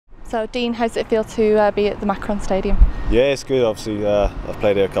So Dean, how does it feel to be at the Macron Stadium? Yeah, it's good. Obviously, I've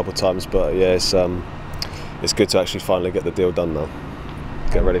played here a couple of times, but yeah, it's good to actually finally get the deal done now.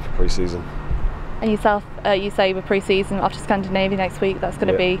 Get ready for pre-season. And yourself, you say with pre-season off to Scandinavia next week. That's going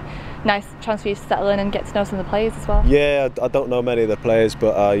to be a nice chance for you to settle in and get to know some of the players as well. Yeah, I don't know many of the players,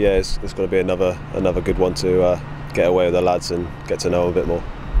 but yeah, it's going to be another good one to get away with the lads and get to know them a bit more.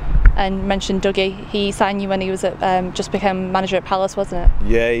 And mentioned Dougie, he signed you when he was at just became manager at Palace, wasn't it?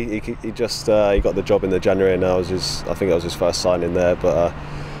 Yeah, he just he got the job in the January, and I think that was his first signing there. But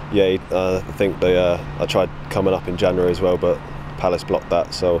yeah, I think I tried coming up in January as well, but Palace blocked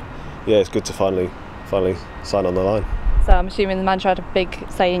that. So yeah, it's good to finally sign on the line. So I'm assuming the manager had a big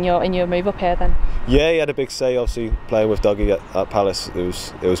say in your move up here then. Yeah, he had a big say. Obviously, playing with Dougie at Palace, it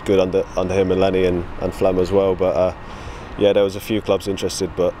was good under him and Lenny and Flem as well. But yeah, there was a few clubs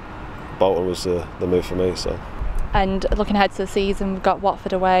interested, but Bolton was the move for me. So. And looking ahead to the season, we've got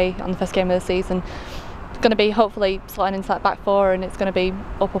Watford away on the first game of the season. It's going to be hopefully slotting into that back four, and it's going to be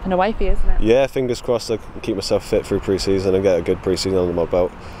up and away for you, isn't it? Yeah, fingers crossed I can keep myself fit through pre-season and get a good pre-season under my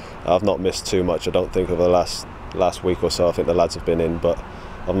belt. I've not missed too much, I don't think, over the last week or so. I think the lads have been in, but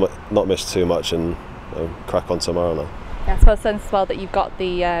I've not missed too much, and crack on tomorrow now. Yeah, I suppose sense as well that you've got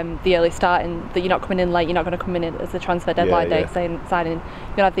the early start and that you're not coming in late. You're not going to come in as the transfer deadline day signing. You're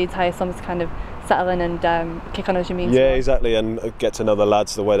going to have the entire summer to kind of settle in and kick on as you mean. Yeah, exactly, and get to know the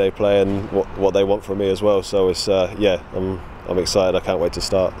lads, the way they play, and what they want from me as well. So it's yeah, I'm excited. I can't wait to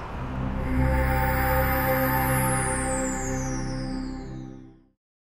start.